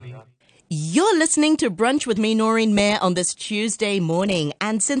You're listening to Brunch with me, Noreen Mayer, on this Tuesday morning.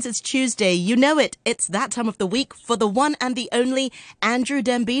 And since it's Tuesday, you know it. It's that time of the week for the one and the only Andrew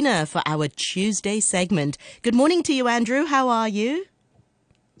Dembina for our Tuesday segment. Good morning to you, Andrew. How are you?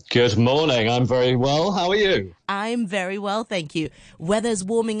 Good morning. I'm very well. How are you? I'm very well, thank you. Weather's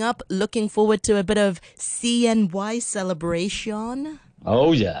warming up. Looking forward to a bit of CNY celebration.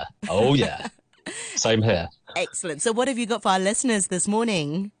 Oh, yeah. Oh, yeah. Same here. Excellent. So what have you got for our listeners this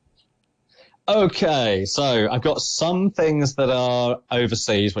morning? Okay, so I've got some things that are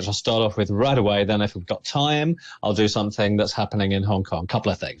overseas, which I'll start off with right away. Then if we've got time, I'll do something that's happening in Hong Kong. A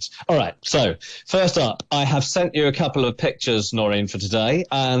couple of things. All right, so first up, I have sent you a couple of pictures, Noreen, for today.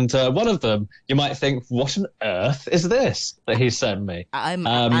 And one of them, you might think, what on earth is this that he sent me?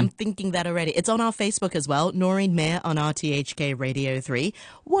 I'm thinking that already. It's on our Facebook as well, Noreen Mayer on RTHK Radio 3.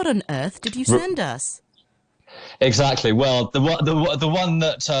 What on earth did you send us? Exactly. Well, the one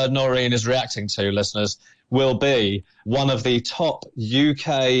that Noreen is reacting to, listeners, will be one of the top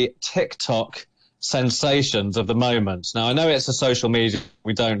UK TikTok sensations of the moment. Now, I know it's a social media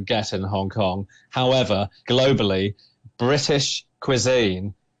we don't get in Hong Kong. However, globally, British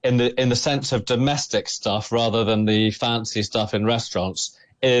cuisine, in the sense of domestic stuff rather than the fancy stuff in restaurants,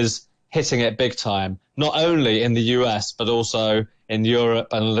 is hitting it big time. Not only in the US, but also in Europe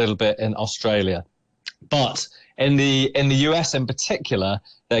and a little bit in Australia. But in the US in particular,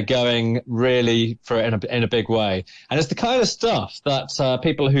 they're going really for it in a big way. And it's the kind of stuff that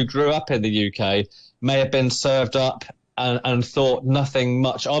people who grew up in the UK may have been served up and thought nothing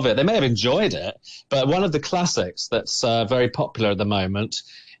much of it. They may have enjoyed it, but one of the classics that's very popular at the moment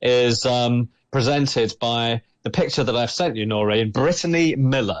is presented by the picture that I've sent you, Noreen, Brittany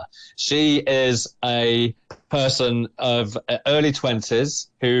Miller. She is a person of early 20s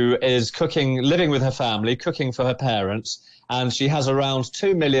who is living with her family, cooking for her parents, and she has around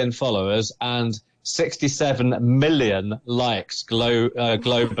 2 million followers and 67 million likes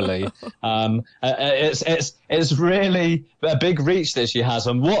globally. It's really a big reach that she has.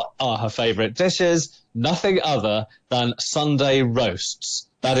 And what are her favourite dishes? Nothing other than Sunday roasts.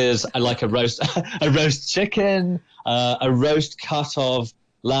 That is like a roast chicken, a roast cut of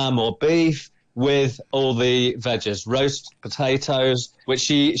lamb or beef with all the veggies, roast potatoes, which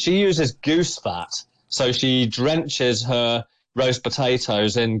she uses goose fat. So she drenches her roast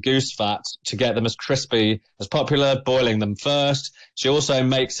potatoes in goose fat to get them as crispy as popular, boiling them first. She also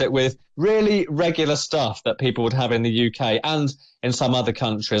makes it with really regular stuff that people would have in the UK and in some other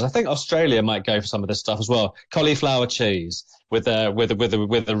countries. I think Australia might go for some of this stuff as well. Cauliflower cheese with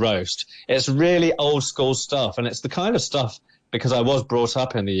the roast. It's really old school stuff, and it's the kind of stuff, because I was brought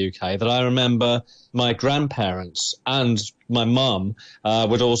up in the UK, that I remember my grandparents and my mum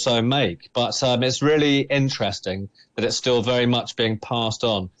would also make. But it's really interesting that it's still very much being passed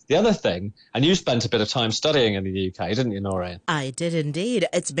on. The other thing, and you spent a bit of time studying in the UK, didn't you, Noreen? I did indeed.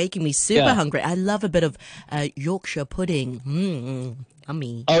 It's making me super hungry. I love a bit of Yorkshire pudding.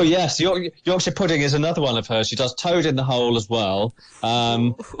 Yummy. Oh, yes. Yorkshire pudding is another one of hers. She does toad in the hole as well.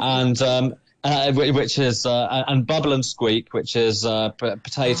 Which is and bubble and squeak, which is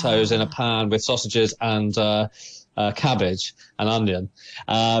potatoes in a pan with sausages and cabbage and onion.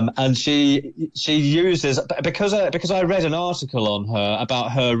 And she uses, because I read an article on her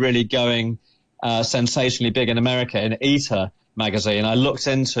about her really going sensationally big in America in Eater magazine. I looked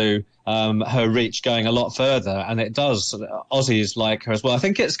into her reach going a lot further, and it does. Aussies like her as well. I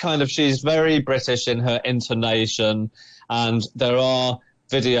think it's she's very British in her intonation, and there are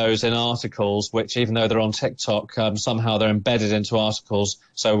videos in articles which, even though they're on TikTok, somehow they're embedded into articles.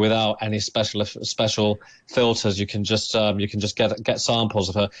 So without any special filters, you can just get samples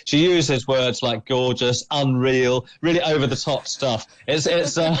of her. She uses words like gorgeous, unreal, really over the top stuff.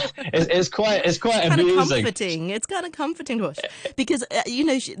 It's quite amusing. It's kind of comforting to watch, because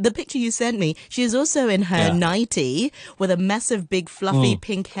the picture you sent me, she is also in her nightie with a massive, big, fluffy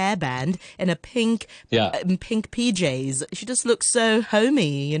pink hairband and a pink PJs. She just looks so homey,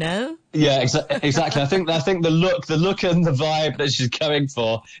 you know. Yeah, exactly. I think the look and the vibe that she's going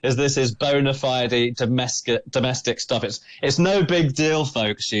for is bona fide domestic stuff. It's no big deal,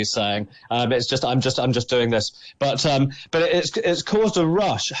 folks. She's saying it's just I'm just doing this, but it's caused a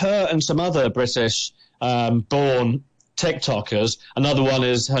rush. Her and some other British born TikTokers. Another one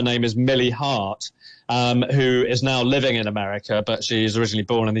her name is Millie Hart, who is now living in America, but she's originally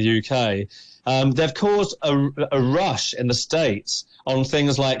born in the UK. They've caused a rush in the States on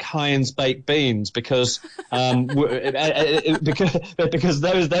things like Heinz baked beans because those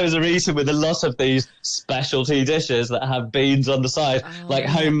are eaten with a lot of these specialty dishes that have beans on the side, like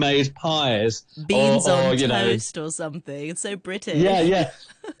homemade pies Beans on you know, toast or something. It's so yeah, British. yeah.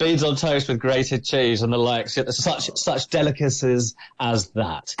 Beans on toast with grated cheese and the likes. Such delicacies as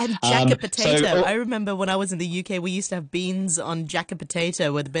that. And jacket So potato. I remember when I was in the UK, we used to have beans on jacket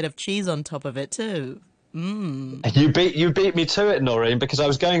potato with a bit of cheese on top of it too. You beat me to it, Noreen, because I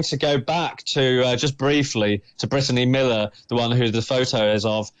was going to go back to just briefly to Brittany Miller, the one who the photo is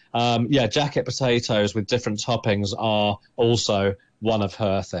of. Jacket potatoes with different toppings are also one of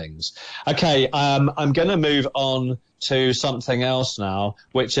her things. Okay, I'm going to move on to something else now,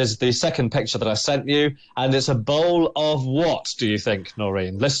 which is the second picture that I sent you, and it's a bowl of what, do you think,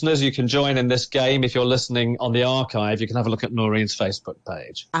 Noreen? Listeners, you can join in this game. If you're listening on the archive, you can have a look at Noreen's Facebook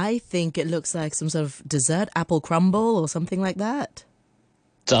page. I think it looks like some sort of dessert, apple crumble or something like that.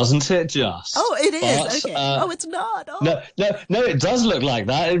 Doesn't it just? Oh, it is. But, Okay. It's not. Oh. No, it does look like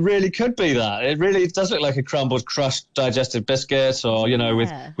that. It really could be that. It really does look like a crumbled, crushed, digested biscuit, or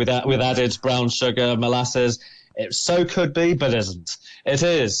with added brown sugar, molasses. It so could be, but isn't. It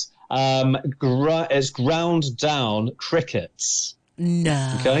is. It's ground down crickets.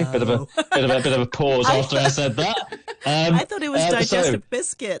 No. Okay, bit of a pause after I said that. I thought it was digestive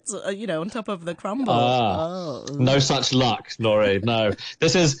biscuits, on top of the crumble. No such luck, Noreen. No,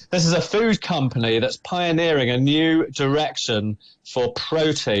 this is a food company that's pioneering a new direction for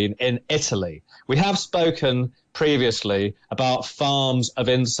protein in Italy. We have spoken previously about farms of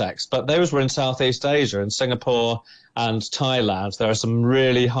insects, but those were in Southeast Asia, in Singapore and Thailand. There are some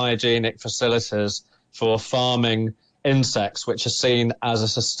really hygienic facilities for farming insects, which are seen as a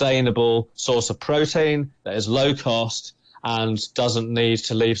sustainable source of protein that is low cost and doesn't need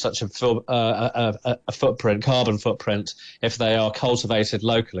to leave such a carbon footprint if they are cultivated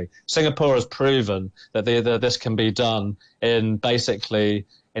locally. Singapore has proven that this can be done in basically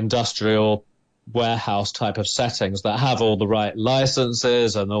industrial warehouse type of settings that have all the right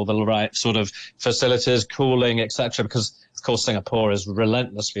licenses and all the right sort of facilities, cooling, etc. Because of course Singapore is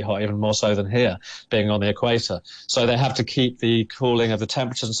relentlessly hot, even more so than here, being on the equator. So they have to keep the cooling of the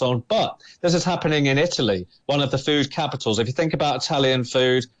temperatures and so on. But this is happening in Italy, one of the food capitals. If you think about Italian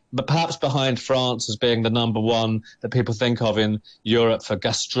food, but perhaps behind France as being the number one that people think of in Europe for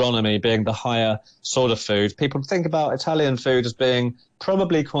gastronomy, being the higher sort of food, people think about Italian food as being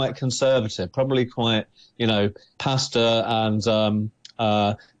probably quite conservative, probably quite, pasta and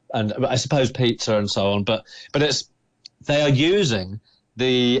I suppose pizza and so on. But they are using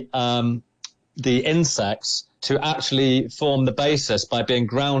the insects to actually form the basis by being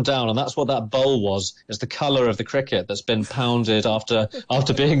ground down, and that's what that bowl was. It's the colour of the cricket that's been pounded after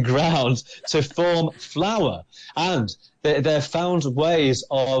being ground to form flour. And they've found ways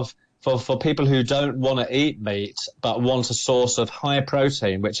of for people who don't want to eat meat but want a source of high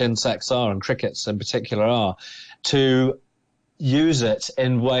protein, which insects are and crickets in particular are, to use it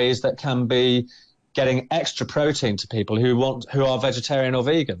in ways that can be getting extra protein to people who are vegetarian or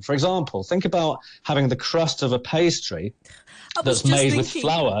vegan. For example, think about having the crust of a pastry that's made with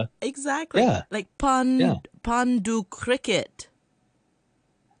flour. Exactly. Yeah. Like pan du cricket.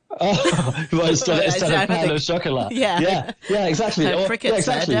 Oh, well, instead of pan au chocolat. Yeah, exactly. Crickets,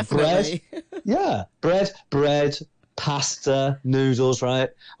 exactly. definitely. Bread, pasta, noodles, right?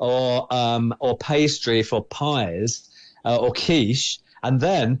 Or pastry for pies, or quiche, and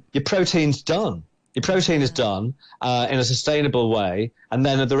then your protein's done. Your protein is done in a sustainable way, and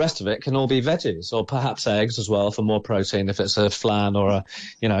then the rest of it can all be veggies or perhaps eggs as well for more protein if it's a flan or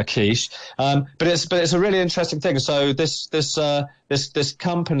a quiche. But it's a really interesting thing. So this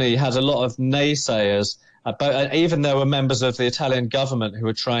company has a lot of naysayers, but even there were members of the Italian government who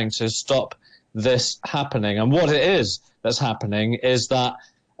were trying to stop this happening. And what it is that's happening is that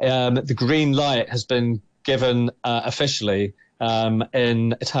the green light has been given officially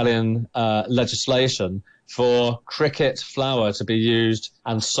in Italian legislation for cricket flour to be used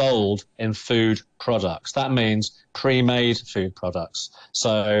and sold in food products. That means pre-made food products.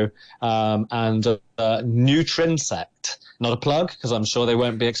 So, Nutrinsect, not a plug, because I'm sure they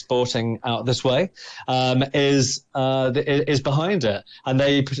won't be exporting out this way, is behind it. And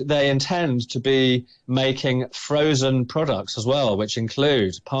they intend to be making frozen products as well, which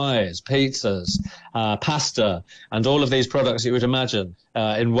include pies, pizzas, pasta, and all of these products you would imagine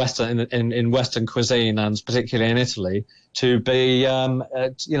in Western cuisine, and particularly in Italy, to be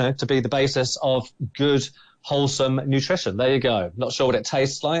to be the basis of good, wholesome nutrition. There you go. Not sure what it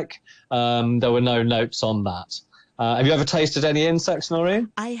tastes like. There were no notes on that. Have you ever tasted any insects,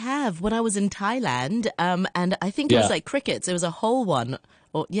 Noreen? I have when I was in Thailand, and I think it was Yeah. like crickets. It was a whole one.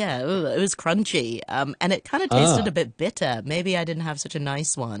 Or yeah, ooh, it was crunchy, and it kind of tasted a Ah. bit bitter. Maybe I didn't have such a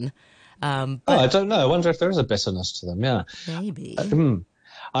nice one, Oh, but I don't know. I wonder if there is a bitterness to them. Yeah. maybe. Hmm.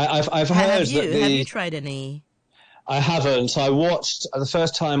 I've Have heard that you? Have you the tried any? I haven't. I watched the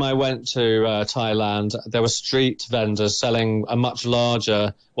first time I went to Thailand. There were street vendors selling a much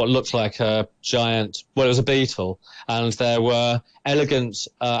larger, what looked like a giant. Well, it was a beetle, and there were elegant.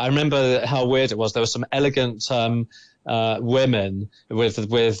 I remember how weird it was. There were some elegant women with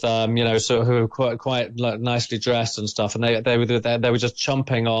sort of who were quite like, nicely dressed and stuff, and they were just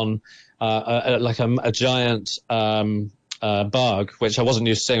chomping on like a giant. Bug, which I wasn't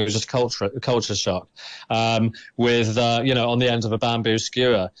used to seeing. It was just culture shock. With on the end of a bamboo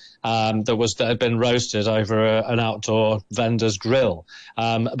skewer that had been roasted over an outdoor vendor's grill.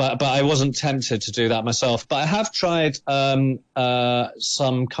 But I wasn't tempted to do that myself. But I have tried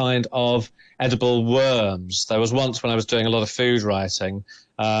some kind of edible worms. There was once when I was doing a lot of food writing.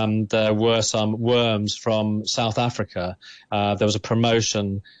 There were some worms from South Africa. There was a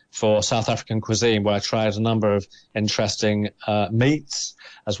promotion for South African cuisine where I tried a number of interesting meats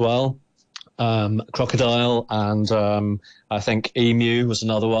as well. Crocodile and I think emu was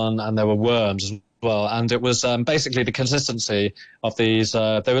another one, and there were worms as well. And it was basically the consistency of these.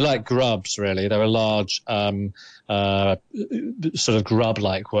 They were like grubs, really. They were large, sort of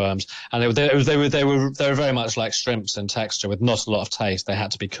grub-like worms, and they were very much like shrimps in texture, with not a lot of taste. They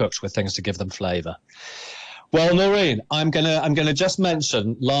had to be cooked with things to give them flavour. Well, Noreen, I'm gonna just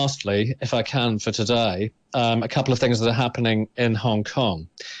mention, lastly, if I can, for today, a couple of things that are happening in Hong Kong,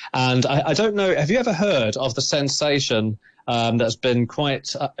 and I don't know. Have you ever heard of the sensation that's been quite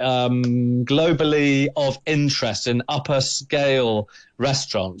globally of interest in upper scale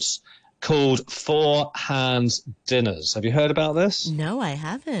restaurants called Four Hands Dinners? Have you heard about this? No, I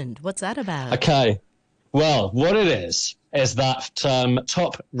haven't. What's that about? Okay. Well, what it is that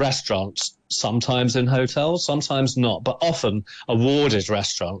top restaurants, sometimes in hotels, sometimes not, but often awarded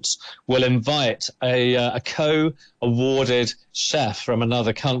restaurants, will invite a co-awarded chef from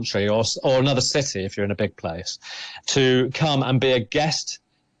another country or another city, if you're in a big place, to come and be a guest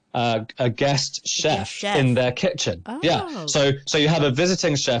chef in their kitchen. Yeah. Oh, So you have a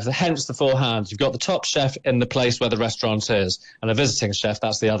visiting chef, hence the four hands. You've got the top chef in the place where the restaurant is, and a visiting chef,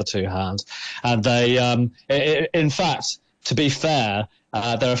 that's the other two hands. And in fact, to be fair,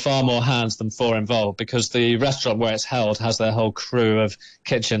 there are far more hands than four involved, because the restaurant where it's held has their whole crew of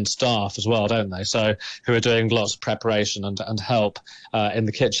kitchen staff as well, don't they? So who are doing lots of preparation and help in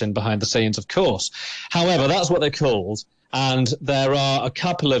the kitchen behind the scenes, of course. However, that's what they're called. And there are a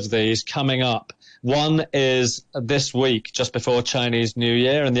couple of these coming up. One is this week, just before Chinese New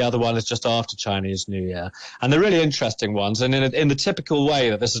Year, and the other one is just after Chinese New Year. And they're really interesting ones. And in the typical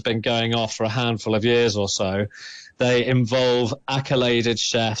way that this has been going off for a handful of years or so, they involve accoladed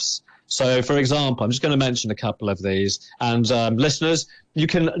chefs. So, for example, I'm just going to mention a couple of these. And listeners, you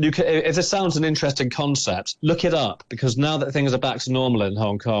can, if this sounds an interesting concept, look it up, because now that things are back to normal in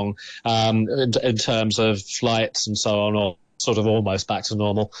Hong Kong, in terms of flights and so on, or sort of almost back to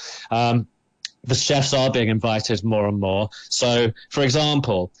normal, the chefs are being invited more and more. So, for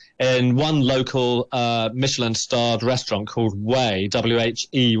example, in one local Michelin-starred restaurant called Whey,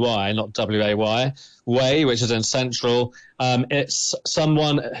 W-H-E-Y, not W-A-Y, Whey, which is in Central, it's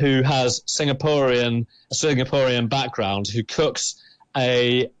someone who has a Singaporean background, who cooks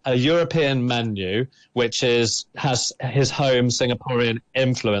a European menu, which has his home Singaporean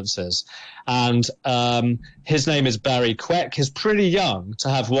influences. And his name is Barry Kwek. He's pretty young to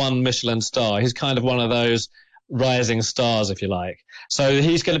have one Michelin star. He's kind of one of those rising stars, if you like. So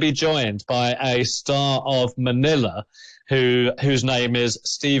he's going to be joined by a star of Manila, whose name is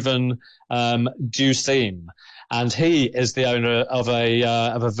Stephen Dusim. And he is the owner of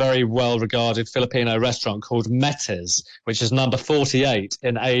a very well-regarded Filipino restaurant called Metis, which is number 48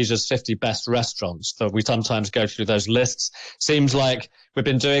 in Asia's 50 best restaurants. So we sometimes go through those lists. Seems like we've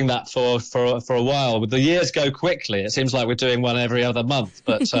been doing that for a while. The years go quickly. It seems like we're doing one every other month,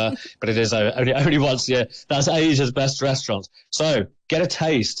 but it is only once a year. That's Asia's best restaurants. So get a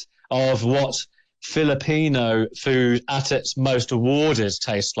taste of what Filipino food at its most awarded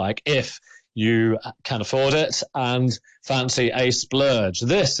tastes like, if you can afford it and fancy a splurge.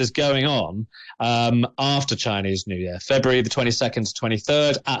 This is going on after Chinese New Year, February the 22nd to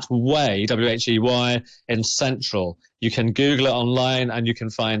 23rd at Whey, W-H-E-Y, in Central. You can Google it online and you can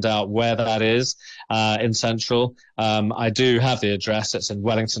find out where that is in Central. I do have the address. It's in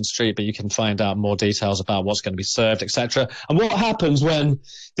Wellington Street, but you can find out more details about what's going to be served, etc. And what happens when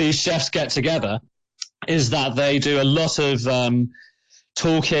these chefs get together is that they do a lot of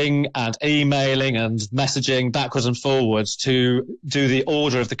talking and emailing and messaging backwards and forwards to do the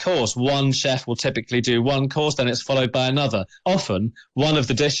order of the course. One chef will typically do one course, then it's followed by another. Often, one of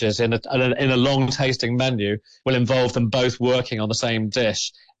the dishes in a long tasting menu will involve them both working on the same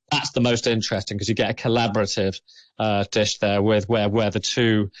dish. That's the most interesting because you get a collaborative dish there with where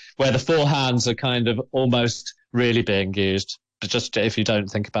the four hands are kind of almost really being used. Just if you don't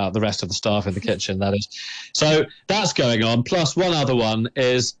think about the rest of the staff in the kitchen, that is. So that's going on. Plus one other one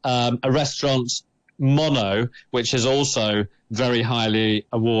is a restaurant, Mono, which is also very highly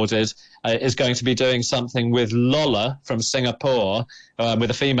awarded, is going to be doing something with Lola from Singapore,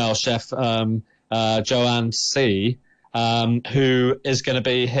 with a female chef, Joanne C., who is going to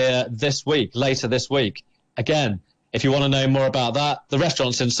be here later this week. Again, if you want to know more about that, the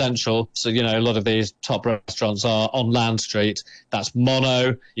restaurant's in Central. So, a lot of these top restaurants are on Land Street. That's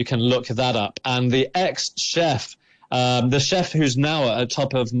Mono. You can look that up. And the ex-chef, the chef who's now at the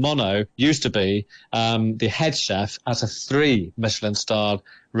top of Mono, used to be the head chef at a 3 Michelin-starred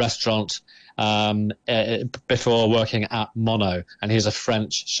restaurant before working at Mono. And he's a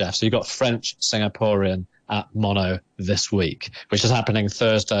French chef. So you've got French Singaporean at Mono this week, which is happening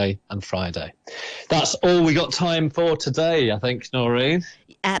Thursday and Friday. That's all we got time for today, I think, Noreen.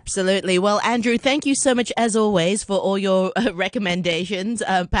 Absolutely. Well, Andrew, thank you so much, as always, for all your recommendations.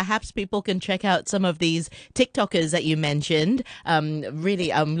 Perhaps people can check out some of these TikTokers that you mentioned.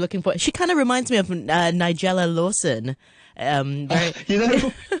 Really, I'm looking for... She kind of reminds me of Nigella Lawson. Very,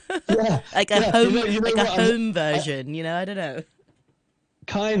 yeah, like a home version, I don't know.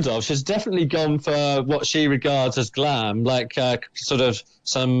 Kind of. She's definitely gone for what she regards as glam, like sort of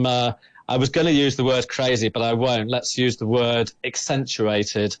some... I was going to use the word crazy, but I won't. Let's use the word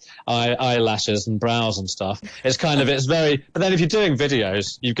accentuated eyelashes and brows and stuff. It's kind of, it's very... But then if you're doing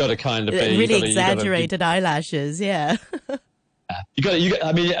videos, you've got to kind of be... Really exaggerated eyelashes, yeah. You got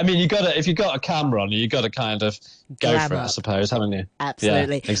to, if you've got a camera on you, got to kind of go for it, I suppose, haven't you?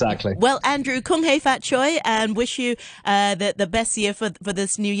 Absolutely. Yeah, exactly. Well, Andrew, Kung Hei Fat Choi, and wish you the best year for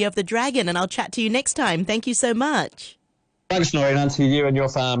this new year of the dragon, and I'll chat to you next time. Thank you so much. Thanks, Noreen, and to you and your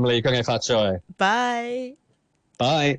family. Kung Hei Fat Choi. Bye. Bye.